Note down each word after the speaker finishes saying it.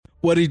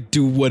What it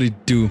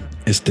do?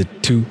 It's the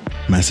two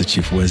Master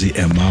Chief Wezzy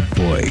and my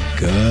boy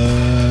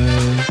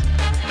Gus.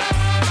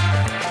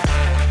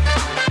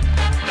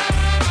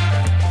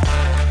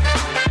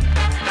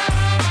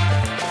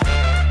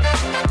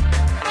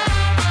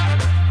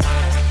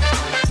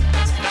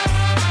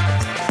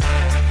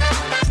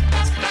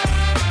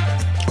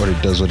 What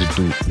it does, what it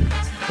do,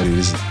 what it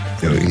is,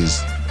 what it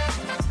is.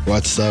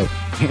 What's up?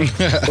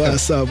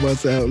 What's up?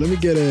 Let me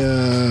get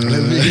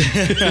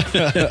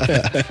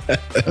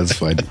That's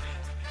funny.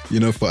 You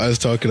know, for us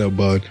talking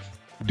about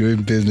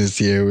doing business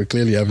here, we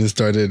clearly haven't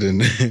started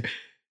in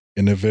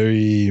a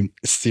very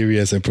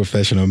serious and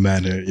professional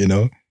manner, you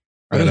know?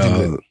 I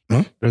don't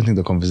think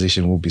the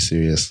conversation will be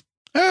serious.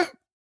 But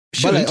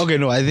like, okay,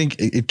 no, I think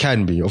it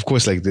can be. Of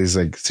course, like there's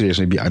like serious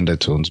maybe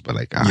undertones, but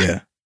like,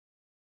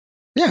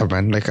 yeah,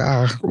 man, like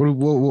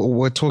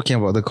we're talking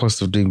about the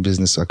cost of doing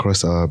business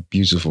across our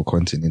beautiful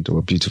continent or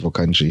a beautiful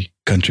country.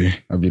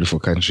 A beautiful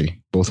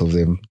country, both of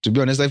them. To be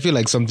honest, I feel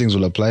like some things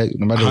will apply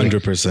no matter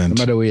 100%. No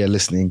matter where you're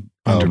listening.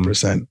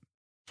 100%.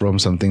 From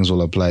some things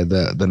will apply.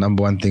 The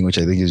number one thing which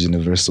I think is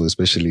universal,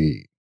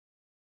 especially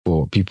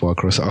for people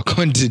across our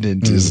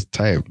continent, is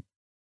time.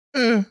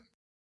 But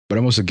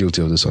I'm also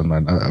guilty of this one,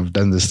 man. I've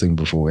done this thing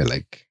before where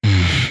like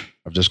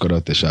I've just got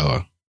out the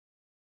shower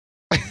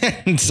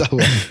and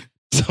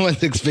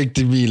someone's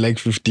expecting me like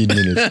 15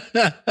 minutes.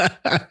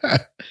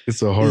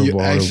 It's a horrible, you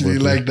actually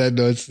horrible like that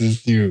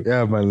nonsense too.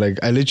 Yeah, man. Like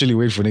I literally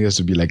wait for niggas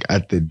to be like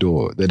at the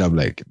door. Then I'm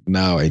like,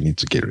 now I need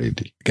to get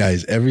ready.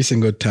 Guys, every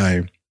single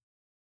time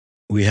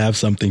we have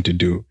something to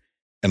do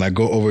and I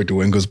go over to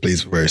Wengo's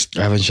place first.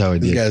 I haven't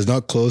showered This yet. guy's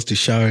not close to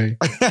showering.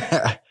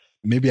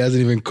 Maybe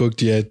hasn't even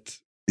cooked yet.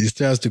 He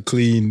still has to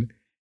clean.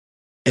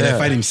 And I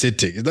find him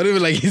sitting. It's not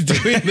even like he's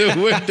doing the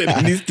work that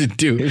he needs to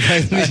do.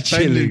 I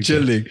find him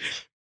chilling,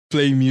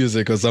 playing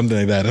music or something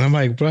like that. And I'm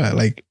like, bro,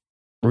 like,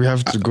 we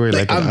have to go in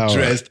like an I'm hour.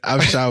 dressed,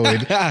 I'm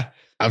showered.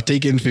 I've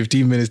taken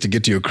 15 minutes to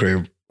get to your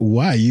crib.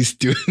 Why are you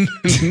still at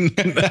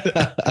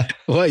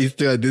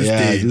this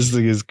stage? This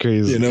thing is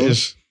crazy. You know?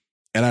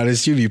 And I'd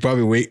assume he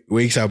probably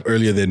wakes up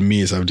earlier than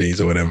me some days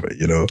or whatever,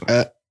 you know?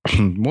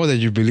 More than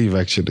you believe,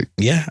 actually.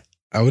 Yeah,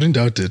 I wouldn't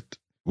doubt it.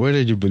 More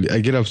than you believe. I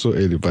get up so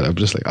early, but I'm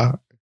just like,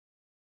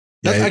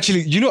 That's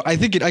actually, you know, I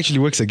think it actually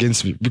works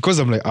against me because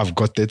I'm like, I've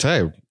got the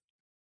time.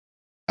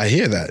 I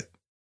hear that.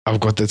 I've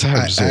got the time.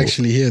 I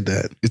actually hear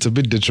that. It's a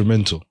bit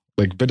detrimental.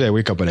 Like, better I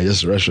wake up and I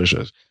just rush.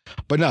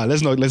 But nah,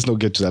 let's not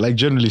get to that. Like,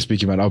 generally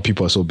speaking, man, our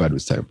people are so bad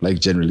with time. Like,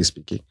 generally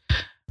speaking.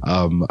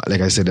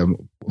 Like I said,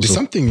 did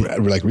something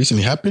like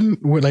recently happen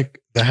where like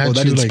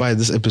that inspired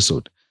this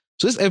episode?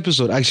 So this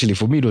episode actually,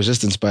 for me, it was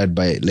just inspired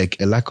by like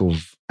a lack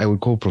of, I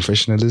would call,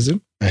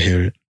 professionalism. I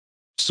hear it.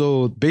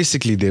 So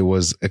basically, there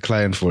was a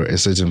client for a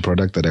certain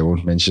product that I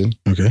won't mention.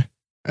 Okay.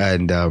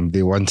 And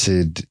they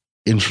wanted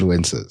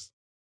influencers.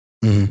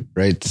 Mm-hmm.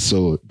 Right?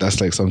 So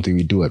that's like something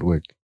we do at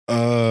work.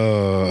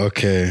 Oh,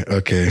 okay.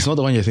 It's not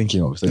the one you're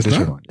thinking of. It's a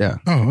different one. Yeah.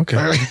 Oh, okay.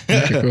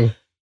 Okay, cool.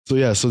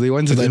 So they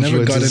wanted influencers. I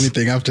never got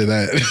anything after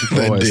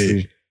that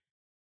day.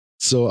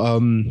 So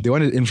they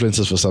wanted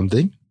influencers for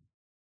something.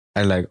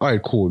 And like, all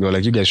right, cool. They were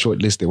like, you guys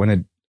shortlist. They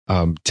wanted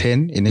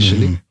 10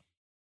 initially. Mm-hmm.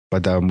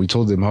 But we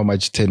told them how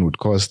much 10 would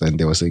cost. And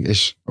they were saying,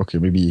 okay,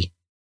 maybe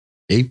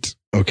 8.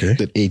 Okay.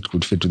 That 8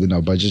 could fit within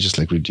our budget, just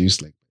like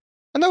reduce. Like,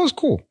 and that was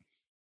cool.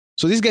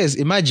 So these guys,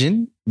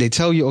 imagine, they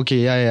tell you, okay,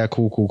 yeah,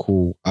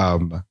 cool.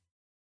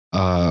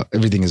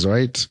 Everything is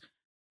right.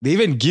 They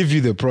even give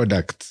you the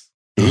product.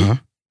 Uh-huh.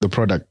 The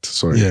product,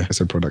 sorry. Yeah. I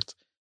said product.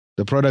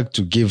 The product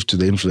to give to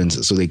the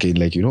influencers so they can,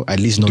 like, you know,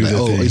 at least know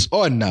that, it's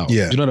on now.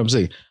 Yeah. Do you know what I'm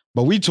saying?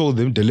 But we told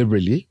them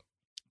deliberately,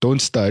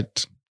 don't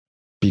start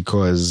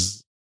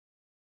because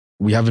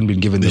we haven't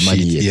been given the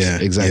money yet. Yeah,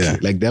 exactly. Yeah.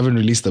 Like, they haven't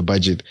released the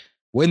budget.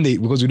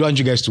 Because we don't want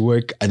you guys to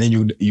work and then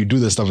you do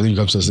the stuff and then you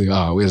come to us saying,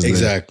 where's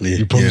exactly.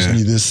 You promised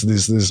me this.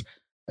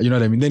 You know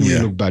what I mean? Then we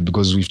look bad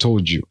because we've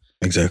told you.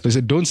 Exactly. So I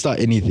said, don't start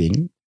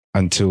anything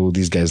until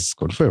these guys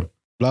confirm.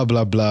 Blah,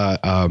 blah, blah.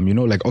 You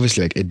know, like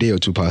obviously like a day or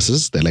two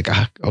passes. They're like,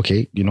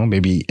 okay, you know,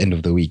 maybe end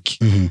of the week.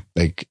 Mm-hmm.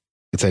 Like,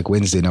 it's like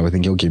Wednesday now. We're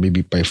thinking, okay,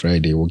 maybe by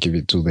Friday we'll give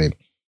it to them.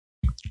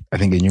 I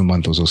think a new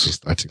month was also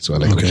starting. So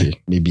I'm like, okay,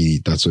 maybe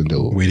that's when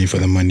they'll... Waiting for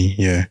the money,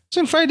 yeah. So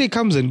when Friday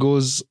comes and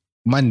goes,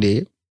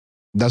 Monday...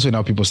 That's when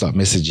now people start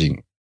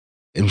messaging.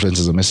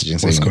 Influencers are messaging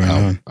saying, what's going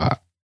on?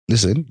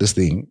 Listen, this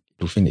thing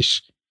will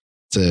finish.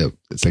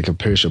 It's like a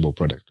perishable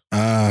product.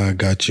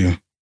 Got you.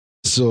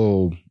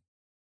 So,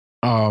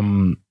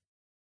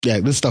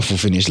 this stuff will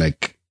finish.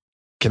 Like,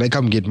 can I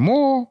come get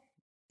more?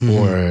 Mm-hmm.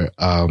 Or,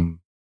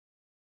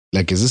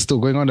 like, is this still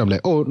going on? I'm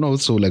like, oh, no.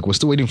 So, like, we're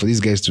still waiting for these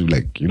guys to,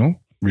 like, you know,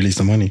 release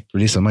the money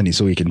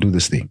so we can do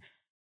this thing.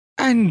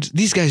 And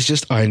these guys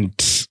just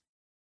aren't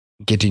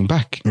getting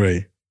back.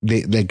 Right.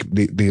 They're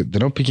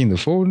not picking the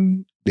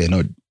phone. They're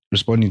not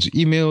responding to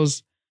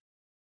emails.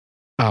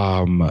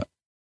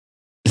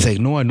 It's like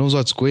no one knows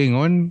what's going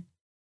on.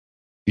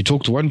 You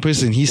talk to one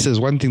person, he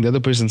says one thing, the other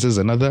person says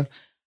another.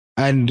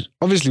 And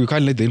obviously we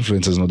can't let the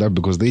influencers know that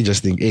because they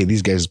just think, hey,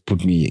 these guys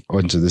put me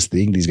onto this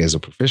thing. These guys are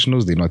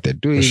professionals. They know what they're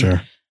doing. For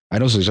sure.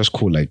 And also, it's just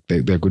cool. Like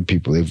they're good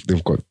people.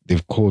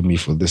 They've called me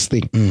for this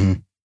thing. Mm-hmm.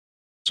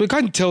 So I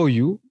can't tell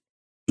you,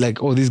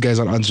 like, oh, these guys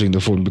aren't answering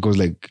the phone because,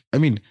 like, I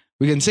mean,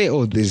 we can say,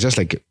 oh, there's just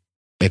like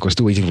we're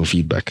still waiting for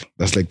feedback.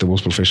 That's like the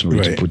most professional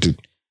way to put it.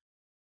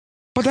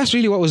 But that's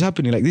really what was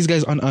happening. Like, these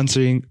guys aren't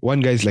answering.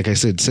 One guy's, like I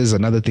said, says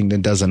another thing,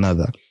 then does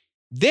another.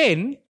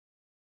 Then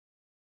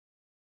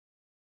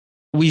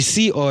we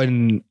see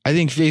on, I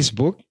think,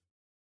 Facebook,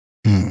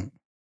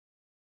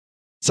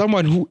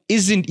 someone who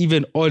isn't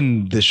even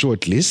on the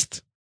short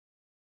list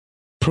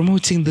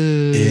promoting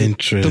the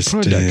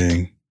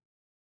product.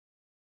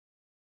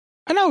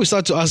 And now we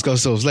start to ask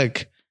ourselves,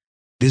 like,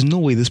 there's no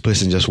way this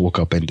person just woke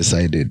up and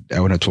decided, I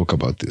want to talk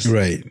about this.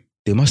 Right.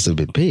 They must have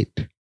been paid.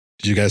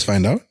 Did you guys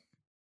find out?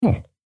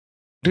 No.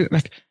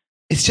 Like,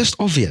 it's just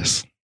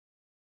obvious.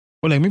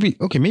 Or like,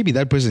 maybe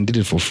that person did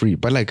it for free.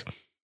 But like,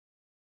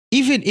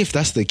 even if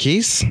that's the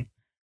case,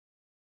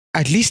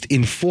 at least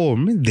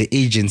inform the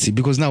agency,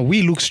 because now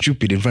we look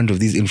stupid in front of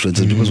these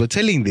influencers because we're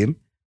telling them,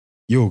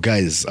 yo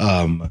guys,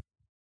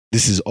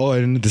 this is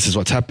on, this is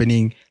what's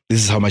happening,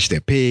 this is how much they're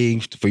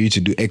paying for you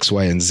to do X,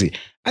 Y, and Z.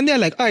 And they're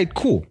like, all right,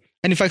 cool.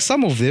 And in fact,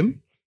 some of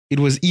them, it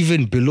was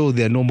even below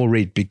their normal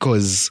rate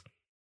because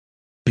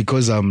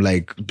I'm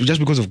like, just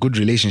because of good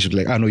relationships,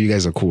 like, I know you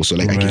guys are cool. So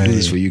like, I can do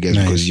this for you guys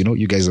because, you know,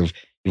 you guys have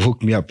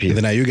hooked me up here. And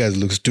then now you guys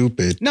look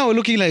stupid. Now we're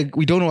looking like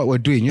we don't know what we're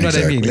doing. You know what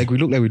I mean? Like, we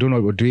look like we don't know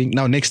what we're doing.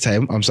 Now, next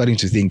time, I'm starting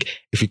to think,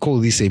 if we call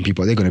these same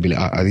people, they're going to be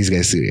like, are these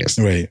guys serious?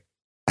 Right.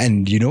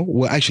 And, you know,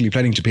 we're actually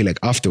planning to pay like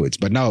afterwards.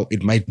 But now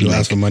it might be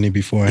ask for money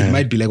beforehand. It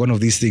might be like one of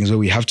these things where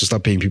we have to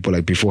start paying people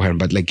like beforehand.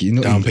 But like, you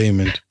know, down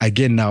payment.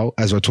 Again, now,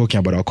 as we're talking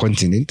about our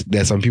continent,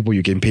 there are some people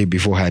you can pay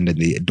beforehand and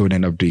they don't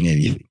end up doing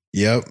anything.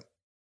 Yep.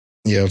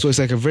 Yeah. So it's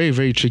like a very,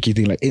 very tricky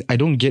thing. Like, I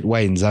don't get why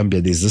in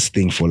Zambia there's this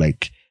thing for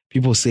like,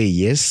 people say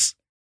yes,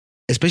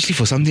 especially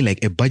for something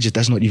like a budget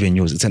that's not even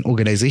yours. It's an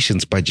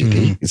organization's budget.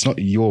 Eh? It's not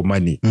your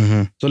money.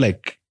 So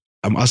like,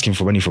 I'm asking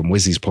for money from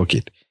Wesley's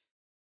pocket.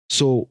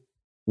 So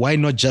why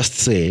not just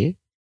say,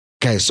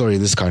 guys, sorry,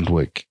 this can't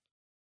work?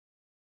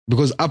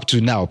 Because up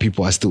to now,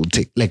 people are still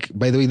like,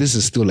 by the way, this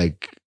is still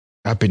like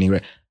happening,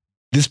 right?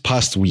 This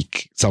past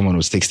week, someone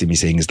was texting me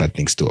saying, is that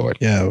thing still on?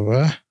 Yeah.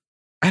 What?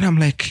 And I'm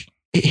like,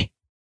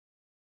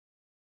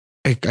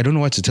 like, I don't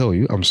know what to tell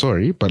you. I'm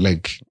sorry, but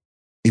like,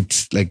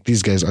 it's like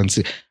these guys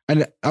answer.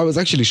 And I was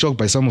actually shocked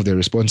by some of their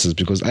responses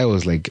because I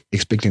was like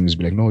expecting this to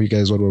be like, no, you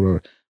guys,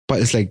 what.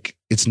 But it's like,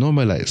 it's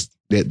normalized.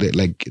 They're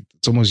like,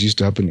 it's almost used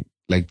to happening.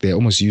 Like, they're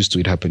almost used to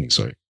it happening.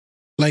 Sorry.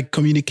 Like,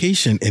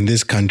 communication in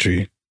this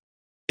country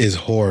is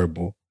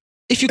horrible.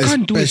 If you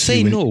can't do it,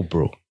 say no,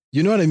 bro.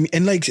 You know what I mean?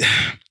 And like,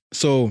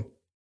 so,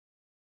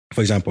 for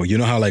example, you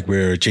know how like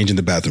we're changing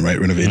the bathroom, right?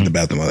 Renovating the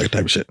bathroom, all that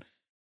type of shit.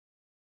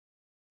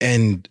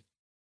 And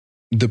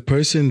the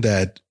person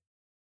that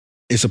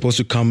is supposed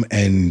to come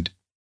and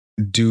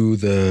do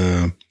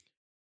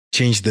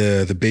change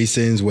the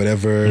basins,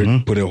 whatever,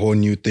 put a whole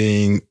new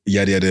thing,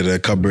 yada, yada,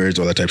 cupboards,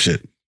 all that type of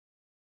shit.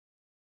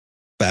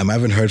 Bam, I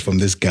haven't heard from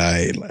this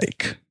guy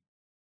like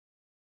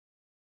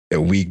a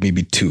week,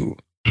 maybe 2.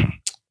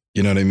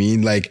 You know what I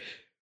mean? Like,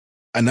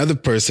 another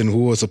person who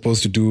was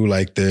supposed to do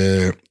like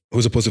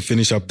who's supposed to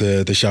finish up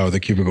the shower, the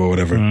cubicle or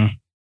whatever.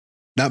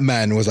 That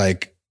man was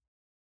like,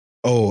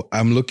 oh,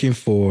 I'm looking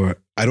for,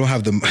 I don't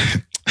have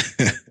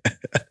the...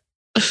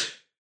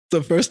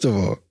 So first of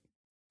all,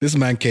 this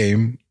man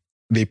came,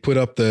 they put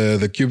up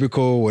the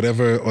cubicle,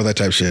 whatever, all that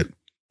type of shit.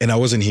 And I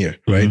wasn't here,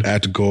 right? I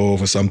had to go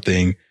for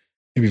something,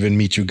 maybe even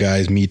meet you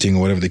guys, meeting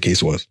or whatever the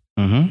case was.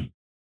 So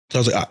I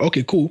was like,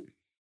 okay, cool.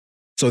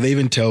 So they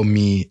even tell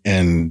me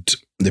and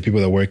the people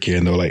that work here,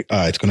 and they're like,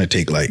 it's going to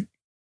take like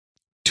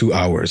 2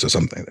 hours or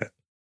something like that.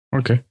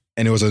 Okay.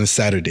 And it was on a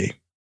Saturday,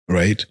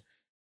 right?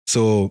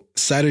 So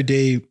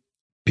Saturday,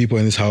 people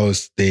in this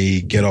house,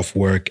 they get off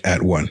work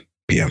at 1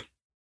 p.m.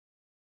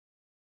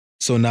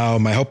 So now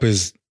my helper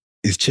is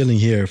chilling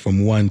here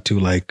from 1 to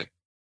like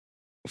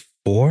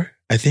 4,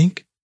 I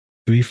think.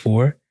 3,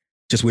 4.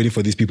 Just waiting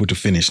for these people to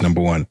finish,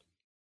 number 1.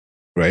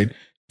 Right?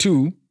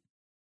 2,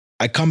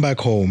 I come back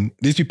home.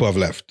 These people have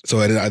left. So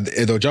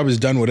the job is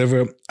done,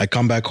 whatever. I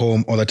come back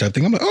home, all that type of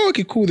thing. I'm like, oh,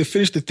 okay, cool. They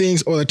finished the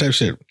things, all that type of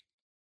shit.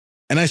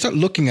 And I start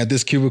looking at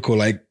this cubicle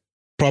like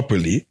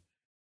properly.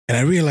 And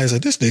I realize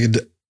that this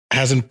nigga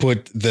hasn't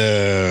put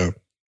the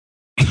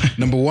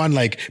number 1,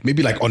 like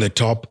maybe like on the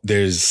top,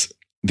 there's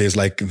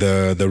like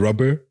the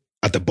rubber.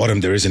 At the bottom,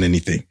 there isn't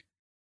anything.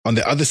 On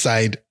the other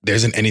side, there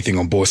isn't anything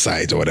on both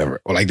sides or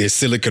whatever. Or like there's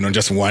silicone on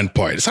just one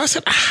part. So I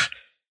said,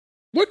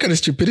 what kind of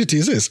stupidity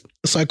is this?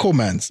 So I called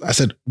Mans. I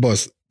said,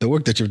 boss, the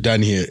work that you've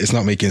done here is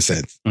not making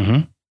sense.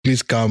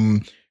 Please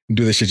come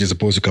do the shit you're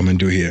supposed to come and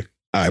do here.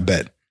 I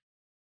bet.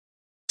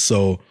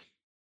 So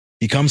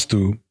he comes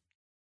through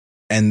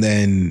and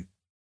then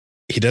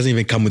he doesn't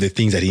even come with the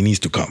things that he needs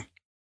to come.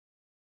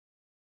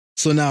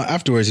 So now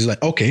afterwards, he's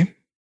like, okay,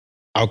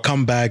 I'll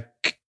come back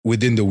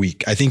within the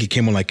week. I think he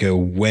came on like a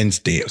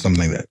Wednesday or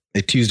something like that.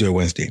 A Tuesday or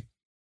Wednesday.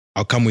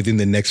 I'll come within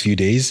the next few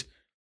days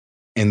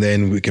and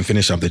then we can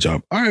finish up the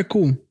job. All right,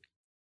 cool.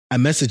 I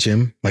messaged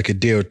him like a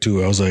day or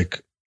 2. I was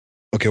like,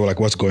 okay, well, like,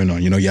 what's going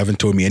on? You haven't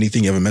told me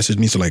anything. You haven't messaged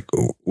me. So like,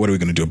 what are we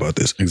going to do about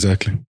this?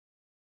 Exactly.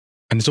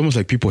 And it's almost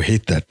like people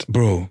hate that.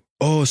 Bro,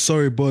 oh,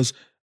 sorry, boss.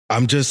 I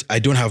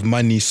don't have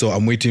money. So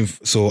I'm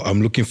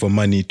I'm looking for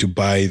money to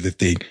buy the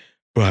thing.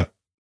 Bro,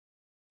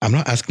 I'm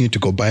not asking you to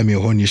go buy me a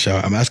whole new shower.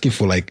 I'm asking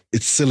for like,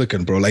 it's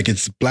silicone, bro. Like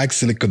it's black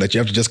silicone that you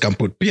have to just come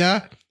put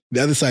pia,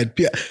 the other side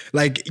pia.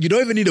 Like you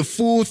don't even need a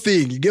full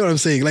thing. You get what I'm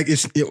saying? Like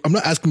I'm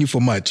not asking you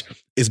for much.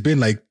 It's been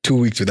like 2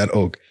 weeks with that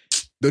oak.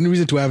 The only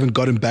reason I haven't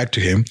gotten back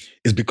to him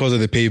is because of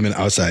the pavement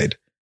outside.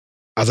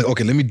 I was like,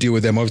 okay, let me deal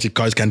with them. Obviously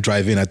cars can't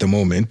drive in at the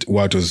moment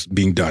while it was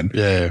being done.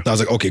 Yeah. So I was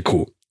like, okay,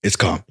 cool. It's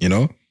calm,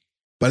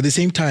 But at the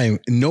same time,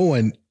 no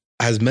one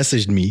has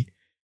messaged me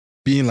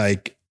being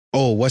like,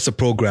 oh, what's the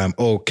program?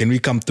 Oh, can we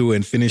come through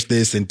and finish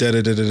this? And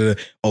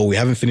da-da-da-da-da. Oh, we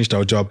haven't finished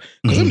our job.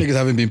 Because some niggas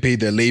haven't been paid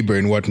their labor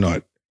and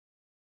whatnot.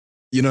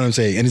 You know what I'm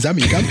saying? And in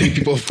Zambia, you can't pay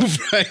people full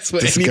price for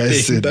anything.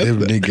 This guy said them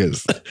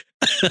niggas.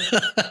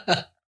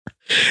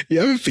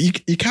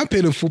 You can't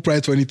pay them full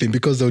price for anything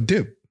because they'll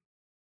dip.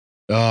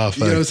 Oh, you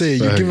know what I'm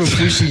saying? You give them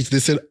full sheets. They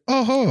said,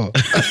 oh,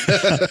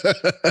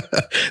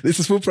 this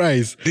is full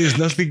price. There's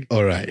nothing.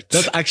 All right.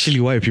 That's actually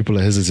why people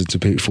are hesitant to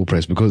pay full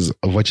price because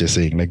of what you're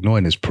saying. Like no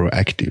one is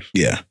proactive.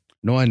 Yeah.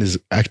 No one is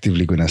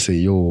actively going to say,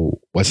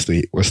 yo, what's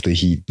the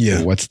heat?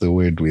 Yeah. Or what's the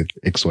word with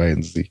X, Y,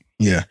 and Z?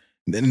 Yeah.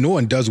 No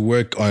one does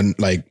work on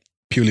like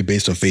purely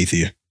based on faith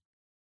here.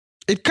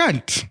 It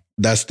can't.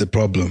 That's the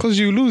problem. Because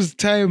you lose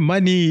time,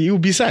 money, you'll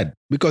be sad.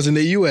 Because in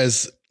the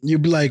US, you'll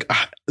be like,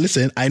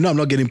 listen, I know I'm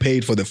not getting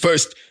paid for the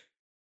first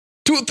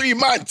 2-3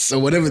 months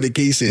or whatever the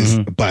case is,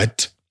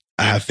 but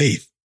I have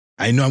faith.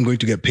 I know I'm going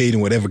to get paid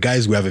and whatever.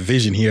 Guys, we have a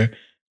vision here.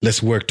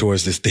 Let's work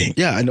towards this thing.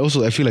 Yeah. And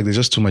also I feel like there's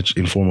just too much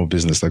informal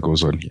business that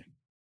goes on here.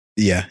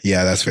 Yeah.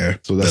 Yeah, that's fair.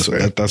 So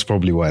that's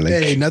probably why. Like,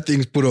 hey,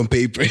 nothing's put on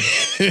paper.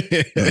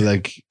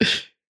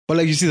 But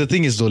like you see, the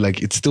thing is though,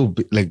 like it's still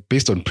like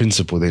based on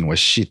principle then was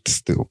shit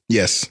still.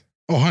 Yes.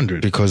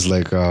 100. Because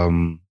like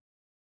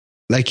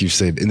you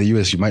said, in the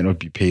US, you might not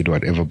be paid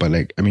whatever, but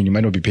like, I mean, you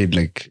might not be paid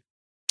like,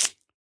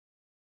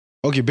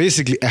 okay,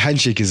 basically a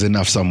handshake is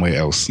enough somewhere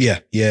else. Yeah.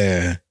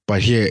 Yeah.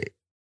 But here,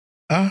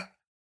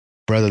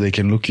 brother, they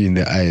can look you in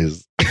the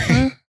eyes.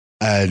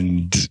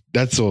 And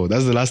that's all.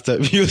 That's the last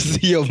time you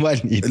see your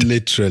money.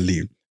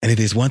 Literally. And it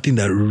is one thing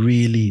that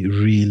really,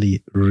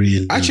 really,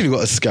 really... I actually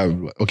got a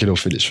scam. Okay, no,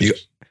 finish.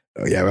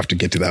 Oh, yeah, we have to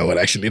get to that one,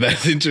 actually.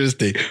 That's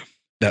interesting.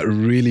 That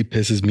really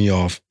pisses me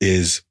off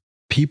is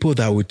people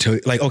that would tell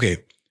you, like, okay,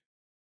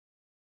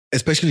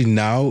 especially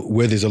now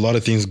where there's a lot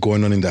of things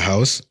going on in the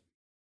house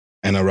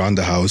and around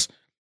the house,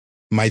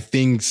 my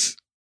things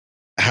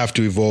have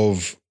to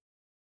evolve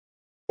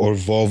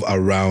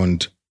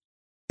around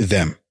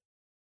them.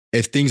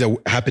 If things are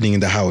happening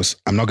in the house,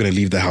 I'm not going to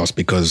leave the house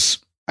because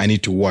I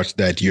need to watch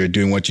that you're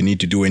doing what you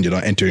need to do and you're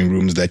not entering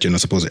rooms that you're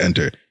not supposed to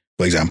enter,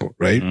 for example,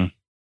 right? Mm-hmm.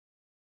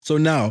 So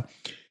now,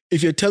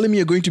 if you're telling me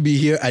you're going to be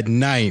here at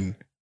 9,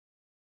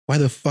 why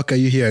the fuck are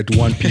you here at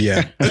 1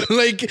 p.m.?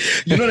 Like,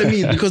 you know what I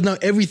mean? Because now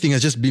everything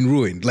has just been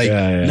ruined. Like,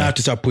 now I have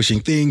to start pushing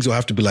things or I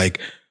have to be like,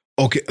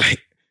 okay, like,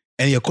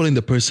 and you're calling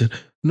the person,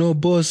 no,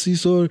 boss, see,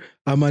 so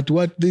I'm at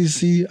what they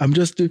see. I'm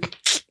just,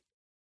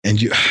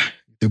 and you,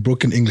 the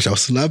broken English, I'll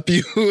slap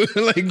you.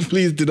 Like,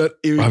 please do not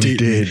irritate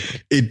me.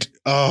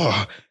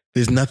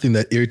 There's nothing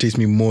that irritates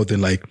me more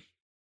than like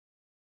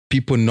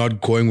people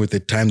not going with the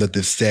time that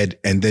they've said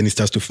and then it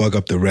starts to fuck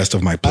up the rest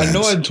of my plans. And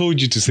no one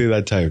told you to say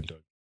that time, dog.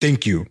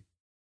 Thank you.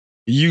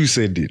 You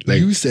said it. Like,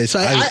 you said. So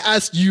I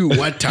asked you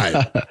what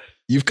time.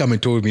 You've come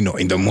and told me, no,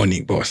 in the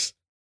morning, boss.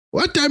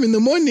 What time in the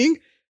morning?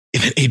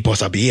 Even 8,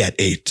 boss, I'll be here at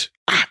 8.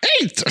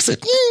 8? I said,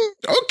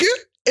 okay.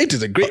 8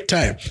 is a great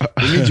time.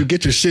 It means you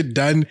get your shit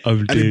done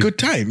at a good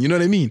time. You know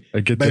what I mean?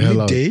 I get by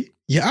midday,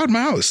 you're out of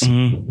my house.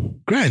 Mm-hmm.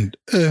 Grand.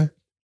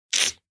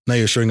 Now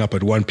you're showing up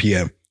at 1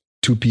 p.m.,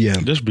 2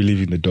 p.m. Just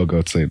believe in the dog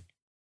outside.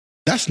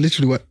 That's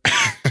literally what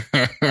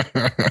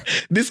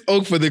this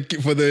oak for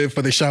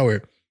the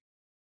shower.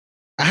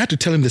 I had to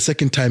tell him the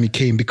second time he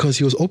came because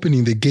he was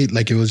opening the gate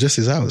like it was just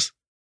his house.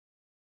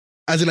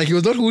 As in, like, he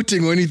was not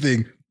hooting or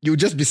anything. You would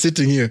just be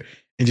sitting here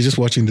and you're just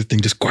watching the thing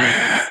just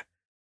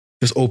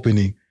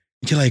opening.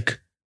 You're like,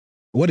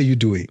 what are you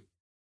doing?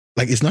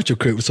 Like, it's not your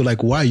crib. So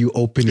like, why are you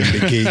opening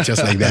the gate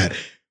just like that?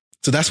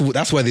 So that's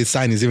why the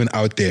sign is even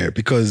out there,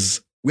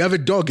 because we have a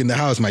dog in the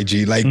house, my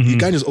G. Like, you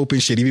can't just open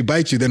shit. If he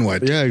bites you, then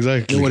what? Yeah,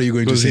 exactly. Then what are you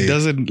going to say?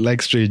 Because he doesn't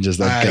like strangers,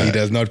 that guy. He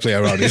does not play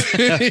around.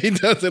 He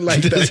doesn't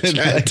like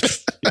that.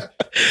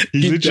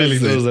 He literally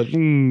knows that,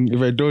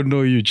 if I don't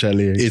know you,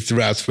 Charlie, it's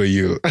raps for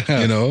you,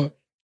 you know?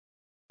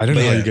 I don't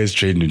know how you guys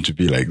trained him to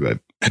be like that.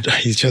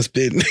 He's just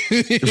been...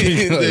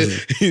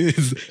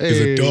 he's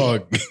a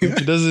dog. He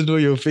doesn't know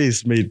your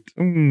face, mate.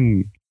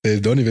 Don't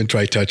even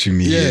try touching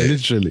me. Yeah,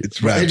 literally.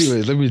 It's raps.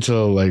 Anyway, let me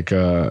tell, like...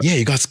 yeah,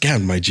 you got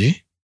scammed, my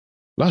G.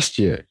 Last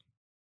year,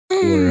 or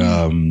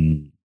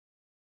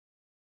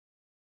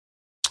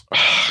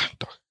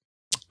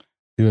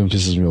even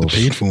pisses me off. The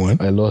painful one.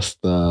 I lost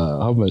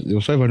how much? It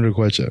was 500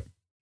 kwacha.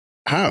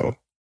 How?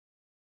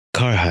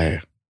 Car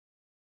hire.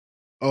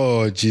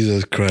 Oh,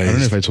 Jesus Christ! I don't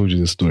know if I told you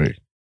this story.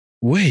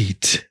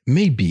 Wait,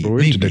 maybe. We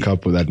went to the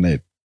couple that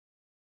night.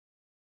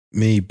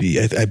 Maybe.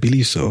 I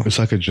believe so. It's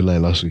like a July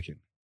last weekend.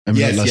 I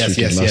mean, last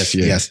year.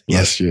 Yes.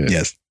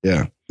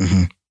 Yeah.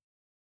 Mm-hmm.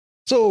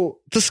 So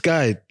this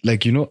guy,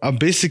 like, you know, I'm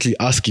basically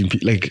asking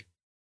people, like,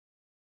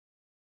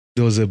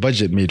 there was a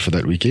budget made for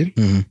that weekend.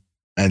 Mm-hmm.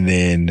 And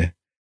then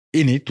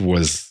in it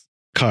was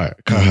car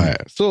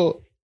hire.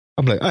 So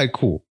I'm like, all right,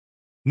 cool.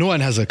 No one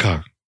has a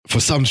car for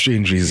some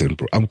strange reason,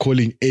 bro. I'm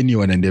calling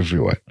anyone and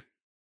everyone.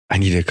 I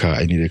need a car.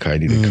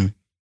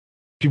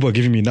 People are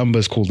giving me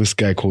numbers. Call this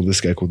guy.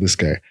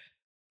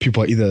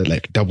 People are either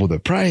like double the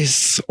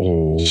price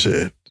or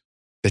shit.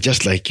 They're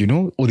just like, you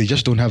know, or they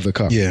just don't have the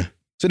car. Yeah.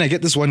 So then I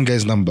get this one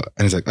guy's number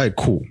and he's like, all right,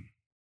 cool.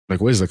 Like,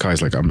 where's the car?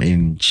 He's like, I'm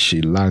in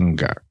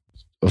Chilanga.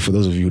 But for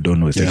those of you who don't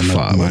know, it's like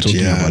far. Much, We're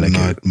talking about like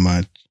not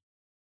much.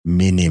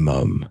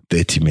 Minimum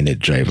 30-minute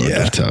drive out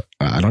of town.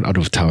 Not out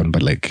of town,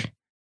 but like,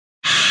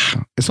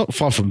 it's not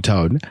far from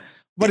town.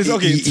 But it's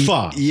okay, it's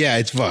far. Yeah,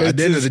 it's far. At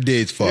the end of the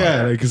day, it's far.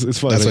 Yeah, like it's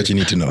far. That's like, what you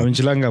need to know. I'm in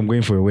Chilanga, I'm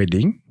going for a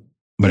wedding,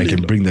 but I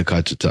can bring the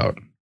car to town.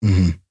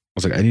 Mm-hmm. I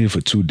was like, I need it for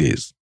 2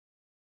 days.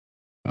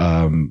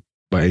 So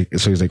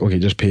he's like, okay,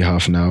 just pay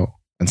half now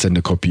and send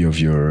a copy of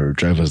your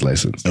driver's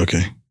license.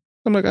 Okay.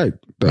 I'm like, all right.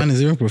 Man is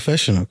even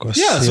professional, of course.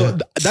 Yeah, so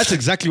that's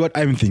exactly what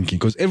I'm thinking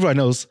because everyone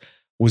else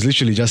was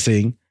literally just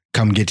saying,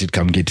 come get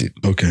it.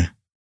 Okay.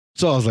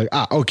 So I was like,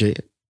 okay.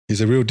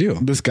 He's a real deal.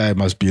 This guy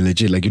must be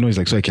legit. Like, you know, he's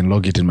like, so I can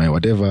log it in my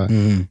whatever,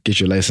 get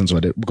your license,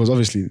 whatever. Because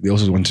obviously they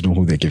also want to know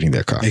who they're giving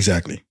their car.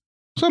 Exactly.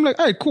 So I'm like,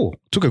 all right, cool.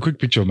 Took a quick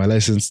picture of my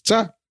license,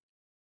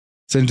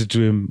 sent it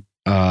to him,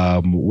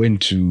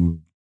 went to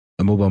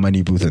a mobile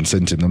money booth and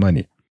sent him the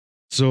money.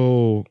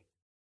 So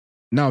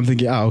now I'm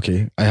thinking,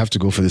 okay, I have to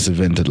go for this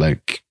event at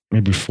like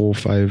maybe 4,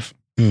 5,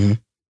 2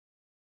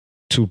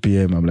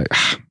 p.m. I'm like,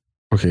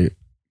 okay.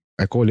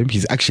 I call him.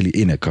 He's actually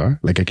in a car.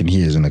 Like I can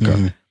hear he's in a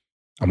car.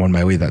 I'm on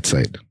my way that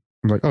side.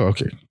 I'm like, oh,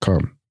 okay,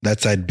 calm.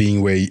 That side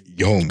being where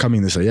you're home.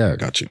 Coming this way, yeah.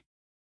 Got you.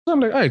 So I'm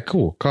like, all right,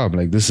 cool, calm.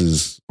 Like this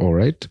is all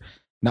right.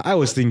 Now I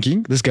was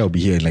thinking this guy will be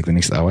here in like the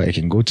next hour. I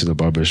can go to the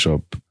barber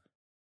shop.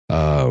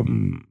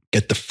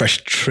 Get the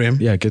fresh trim.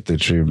 Yeah, get the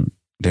trim,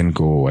 then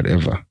go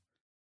whatever.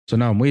 So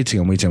now I'm waiting.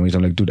 I'm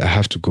like, dude, I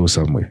have to go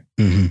somewhere.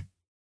 Mm-hmm.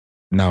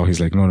 Now he's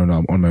like, no,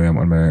 I'm on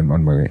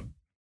my way.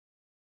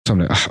 So I'm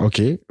like,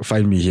 okay,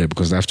 find me here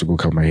because I have to go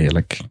cut my hair.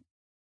 Like,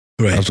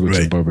 I have to go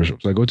to the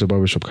barbershop. So I go to the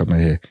barbershop, cut my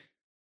hair.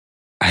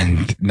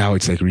 And now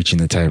it's like reaching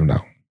the time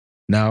now.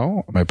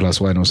 Now my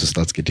 +1 also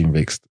starts getting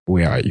vexed.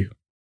 Where are you?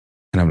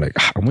 And I'm like,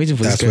 I'm waiting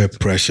for this guy. That's where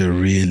pressure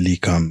really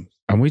comes.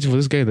 I'm waiting for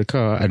this guy in the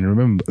car. And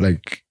remember,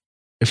 like,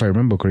 if I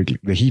remember correctly,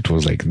 the heat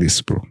was like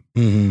this, bro.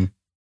 Mm-hmm.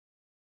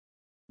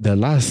 The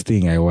last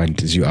thing I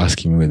want is you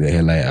asking me where the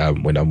hell I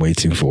am when I'm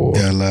waiting for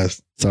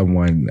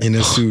someone in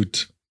a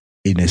suit.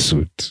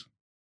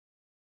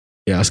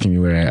 You're asking me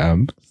where I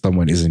am.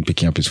 Someone isn't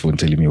picking up his phone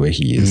telling me where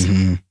he is.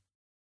 Mm-hmm.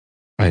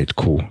 All right,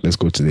 cool. Let's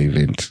go to the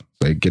event.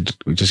 So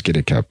we just get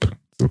a cab.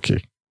 It's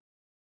okay.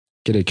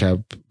 Get a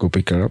cab, go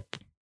pick her up,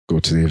 go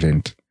to the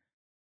event.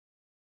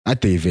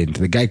 At the event,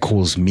 the guy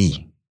calls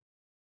me.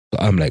 So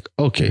I'm like,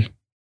 okay.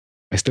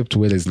 I step to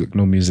where there's like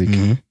no music,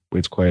 where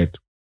it's quiet.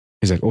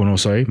 He's like, oh no,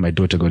 sorry. My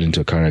daughter got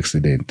into a car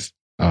accident.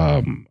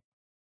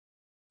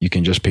 You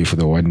can just pay for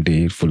the 1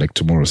 day for like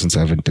tomorrow since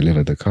I haven't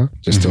delivered the car.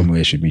 Just tell me where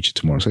I should meet you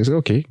tomorrow. So I said,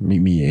 okay, meet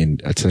me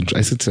at Central.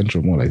 I said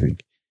Central Mall, I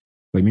think.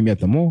 Like, meet me at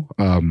the mall.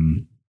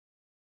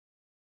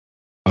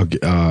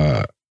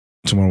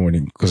 Tomorrow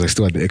morning because I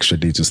still had the extra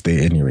day to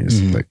stay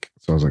anyways. Like,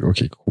 so I was like,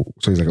 okay, cool.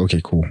 So he's like,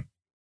 okay, cool.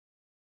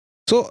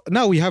 So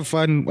now we have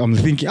fun. I'm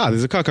thinking,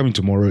 there's a car coming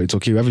tomorrow. It's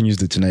okay. We haven't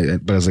used it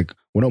tonight, but I was like,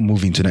 we're not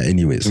moving tonight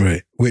anyways.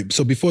 Right. Wait.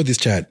 So before this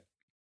chat,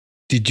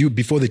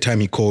 before the time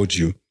he called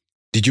you,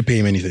 did you pay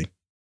him anything?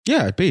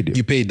 Yeah, I paid it.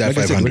 You paid that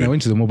like 500 when I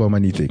went to the mobile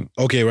money thing.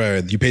 Okay,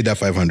 right. You paid that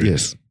 500.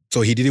 Yes.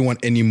 So he didn't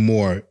want any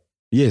more.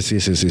 Yes.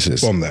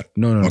 From that.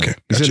 No. Okay.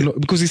 He said no,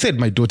 because he said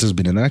my daughter's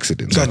been in an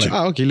accident. So I'm like,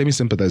 okay, let me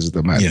sympathize with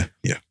the man.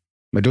 Yeah.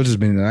 My daughter's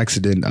been in an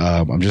accident.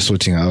 I'm just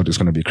sorting her out. It's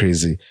gonna be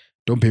crazy.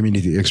 Don't pay me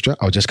anything extra.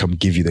 I'll just come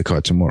give you the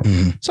car tomorrow.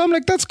 So I'm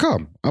like, that's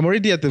calm. I'm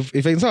already at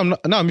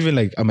I'm even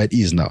like, I'm at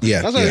ease now.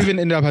 Yeah. That's why I even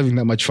ended up having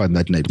that much fun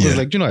that night. Because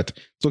like, you know what?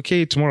 It's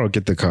okay. Tomorrow I'll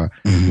get the car.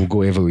 We'll go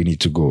wherever we need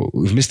to go.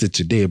 We've missed it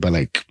today, but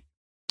like,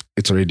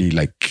 it's already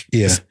like,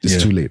 it's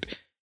too late.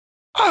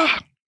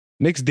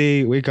 Next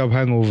day, wake up,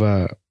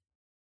 hangover,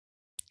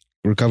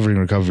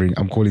 recovering.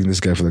 I'm calling this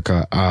guy for the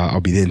car.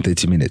 I'll be there in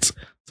 30 minutes.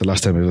 It's the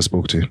last time I ever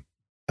spoke to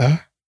him.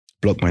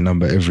 Blocked my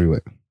number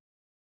everywhere.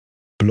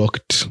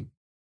 Blocked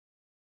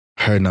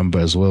her number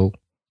as well.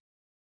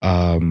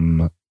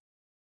 The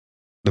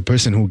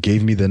person who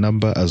gave me the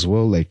number as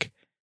well, like,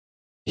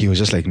 he was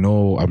just like,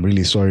 no, I'm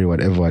really sorry,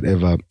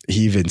 whatever.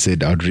 He even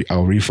said,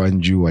 I'll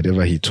refund you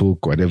whatever he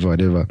took,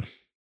 whatever.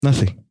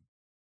 Nothing.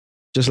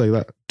 Just like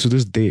that. To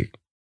this day.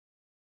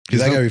 Did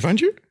that guy refund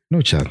you?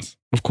 No chance.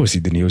 Of course he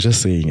didn't. He was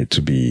just saying it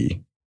to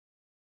be...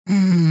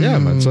 Yeah,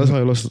 man. So that's how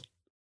I lost...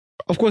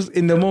 Of course,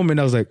 in the moment,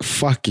 I was like,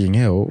 fucking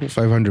hell,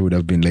 500 would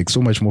have been like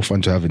so much more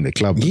fun to have in the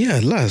club. Yeah,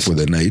 last. For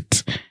the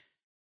night.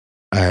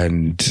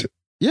 And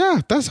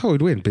Yeah, that's how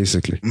it went,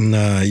 basically.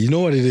 Nah, you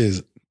know what it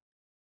is?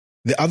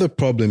 The other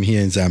problem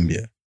here in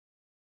Zambia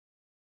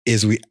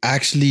is we're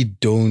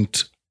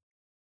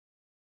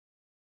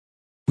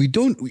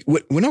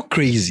not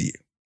crazy.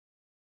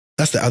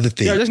 That's the other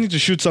thing. Yeah, I just need to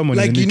shoot someone.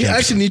 Like, you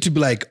actually need to be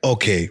like,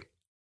 okay,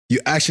 you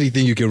actually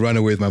think you can run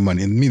away with my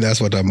money. And me, that's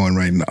what I'm on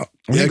right now.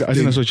 I think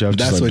that's what you have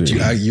to That's start what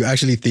doing. you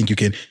actually think you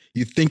can.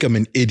 You think I'm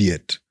an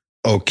idiot.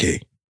 Okay,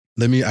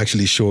 let me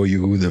actually show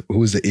you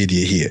who's the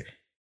idiot here.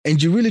 And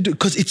you really do,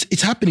 because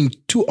it's happening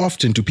too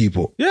often to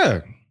people.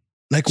 Yeah.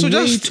 Like, so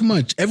way too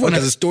much. Everyone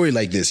has a story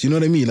like this. You know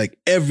what I mean? Like,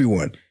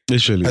 everyone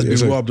literally has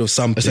been robbed of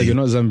something. It's like you're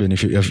not Zambian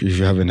if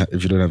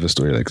you don't have a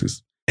story like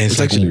this. And it's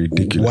actually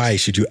ridiculous. Why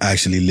should you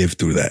actually live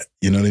through that?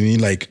 You know what I mean?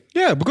 Like,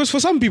 yeah, because for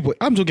some people,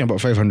 I'm talking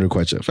about 500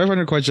 kwacha.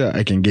 500 kwacha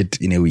I can get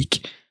in a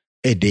week,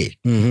 a day.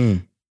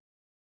 Mm-hmm.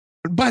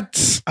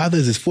 But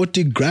others is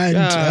 40 grand.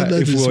 Yeah,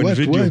 others if we were on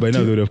video by now,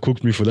 too? they would have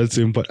cooked me for that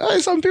same part.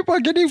 Some people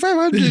are getting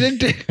 500 a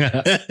day.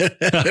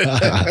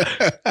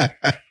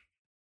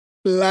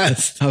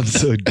 Last, I'm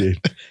so dead.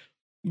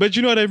 But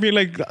you know what I mean?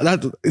 Like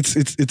that,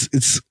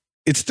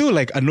 it's still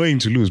like annoying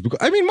to lose because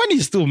money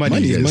is still money.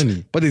 Money is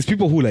money. But there's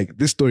people who like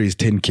this story is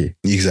 10K.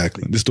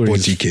 Exactly. This story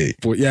 40K. is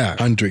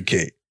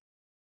 100K.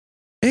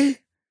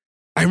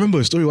 I remember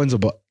a story once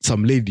about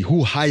some lady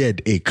who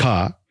hired a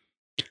car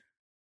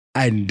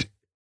and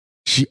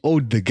she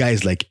owed the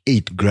guys like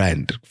 8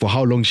 grand for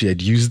how long she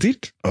had used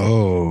it.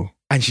 Oh.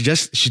 And she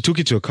took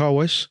it to a car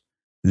wash,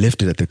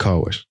 left it at the car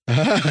wash.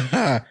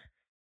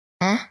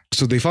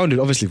 So they found it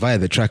obviously via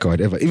the tracker or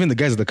whatever. Even the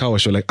guys at the car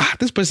wash were like,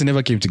 this person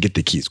never came to get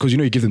the keys. Because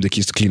you give them the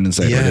keys to clean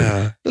inside. Yeah.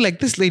 Whatever. They're like,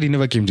 this lady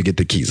never came to get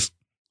the keys.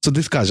 So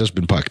this car's just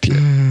been parked here.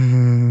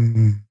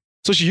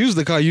 So she used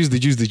the car, used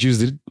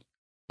it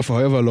for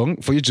however long.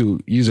 For you to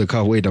use a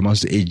car where it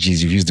amounts to 8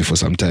 Gs, you've used it for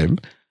some time.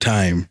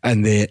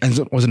 And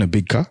it wasn't a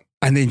big car.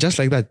 And then just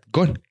like that,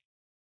 gone.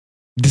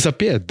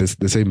 Disappeared,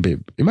 the same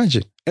babe.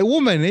 Imagine. A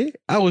woman,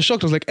 I was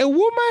shocked. I was like, a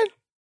woman?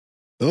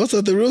 Those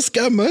are the real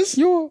scammers.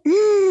 Yo.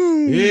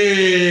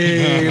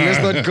 Hey,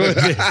 let's not go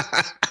there.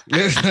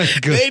 Let's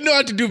not go. They know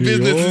how to do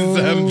business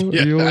in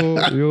Zambia.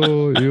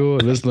 Yo.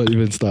 Let's not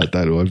even start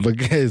that one. But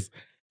guys,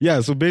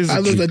 yeah, so basically.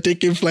 Others are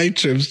taking flight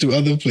trips to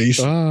other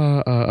places.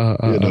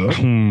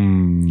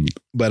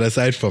 But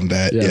aside from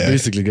that,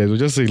 basically, guys, we're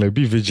just saying, like,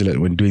 be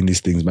vigilant when doing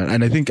these things, man.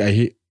 And I think I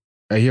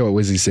hear what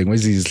Wesley's saying.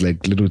 Wesley's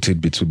like little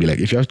tidbits will be like,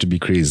 if you have to be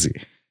crazy,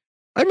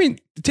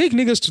 take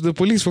niggas to the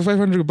police for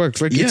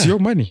 $500. Like, it's your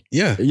money.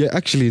 Yeah. You're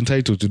actually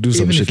entitled to do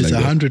some even shit if it's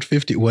like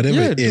 150,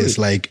 whatever it is.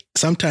 Like,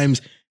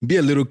 sometimes be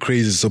a little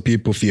crazy so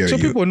people fear you. So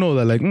people know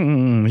that, like,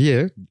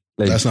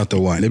 like, that's not the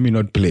one. Let me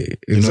not play.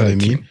 You know what I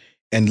mean?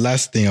 And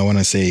last thing I want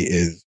to say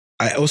is,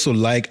 I also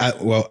like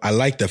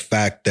the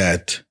fact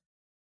that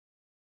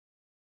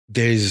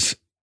there's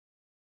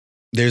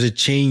a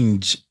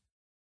change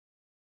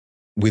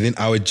within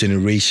our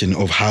generation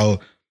of how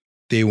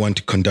they want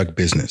to conduct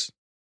business.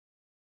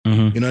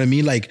 Mm-hmm. You know what I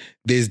mean? Like,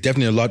 there's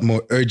definitely a lot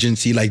more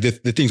urgency. Like the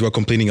things we're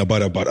complaining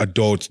about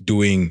adults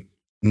doing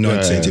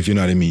nonsense, if you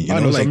know what I mean. You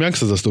know, like, some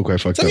youngsters are still quite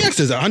fucked up. Some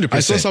youngsters are 100%. I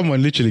saw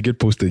someone literally get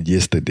posted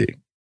yesterday.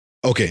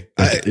 Okay.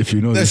 If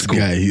you know this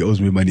guy, he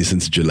owes me money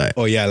since July.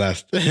 Oh, yeah,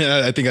 last.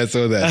 I think I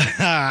saw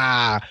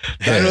that.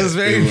 That was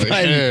very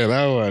funny. Yeah,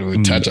 that one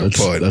we touch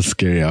upon. That's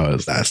scary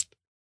hours. Last.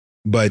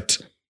 But,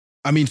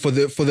 for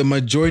the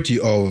majority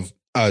of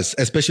us,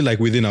 especially like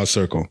within our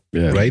circle,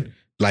 right?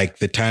 Like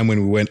the time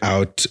when we went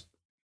out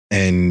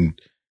and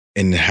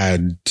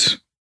had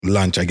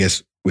lunch, I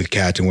guess, with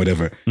Kat and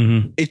whatever.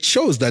 Mm-hmm. It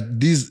shows that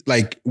these,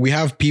 like, we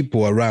have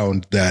people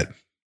around that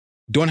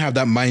don't have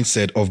that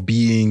mindset of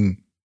being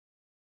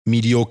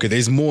mediocre.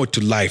 There's more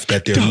to life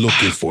that they're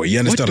looking for. You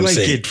understand what I'm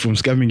saying? What do I get from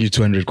scamming you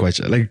 200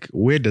 kwacha? Like,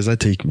 where does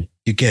that take me?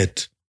 You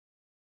get,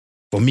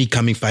 for me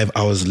coming 5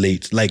 hours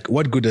late, like,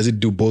 what good does it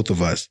do both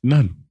of us?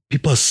 None.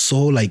 People are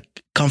so,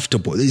 like,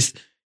 comfortable. You're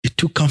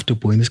too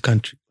comfortable in this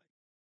country.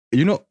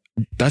 You know,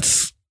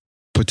 that's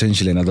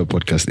potentially another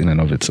podcast in and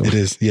of itself. It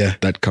is, yeah.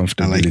 That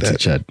comfortability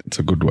chat. It's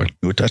a good one.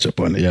 We'll touch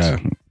upon it. Yeah.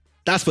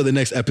 That's for the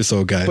next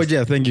episode, guys. But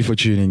yeah, thank you for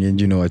tuning in.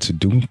 You know what to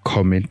do.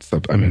 Comment.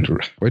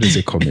 Why do you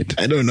say comment?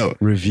 I don't know.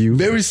 Review.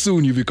 Very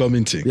soon you'll be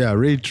commenting. Yeah,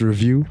 rate,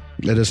 review.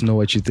 Let us know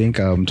what you think.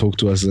 Talk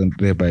to us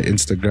there by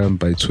Instagram,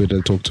 by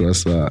Twitter. Talk to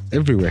us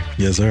everywhere.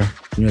 Yes, sir.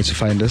 You know to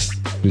find us.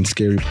 It's been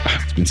scary.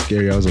 It's been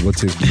scary hours. I was about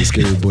to say it's been the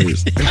scary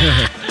boys.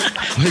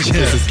 It's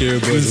the scary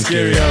boys. It's been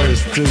scary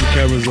hours. Turn the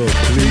cameras off,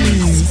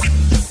 please.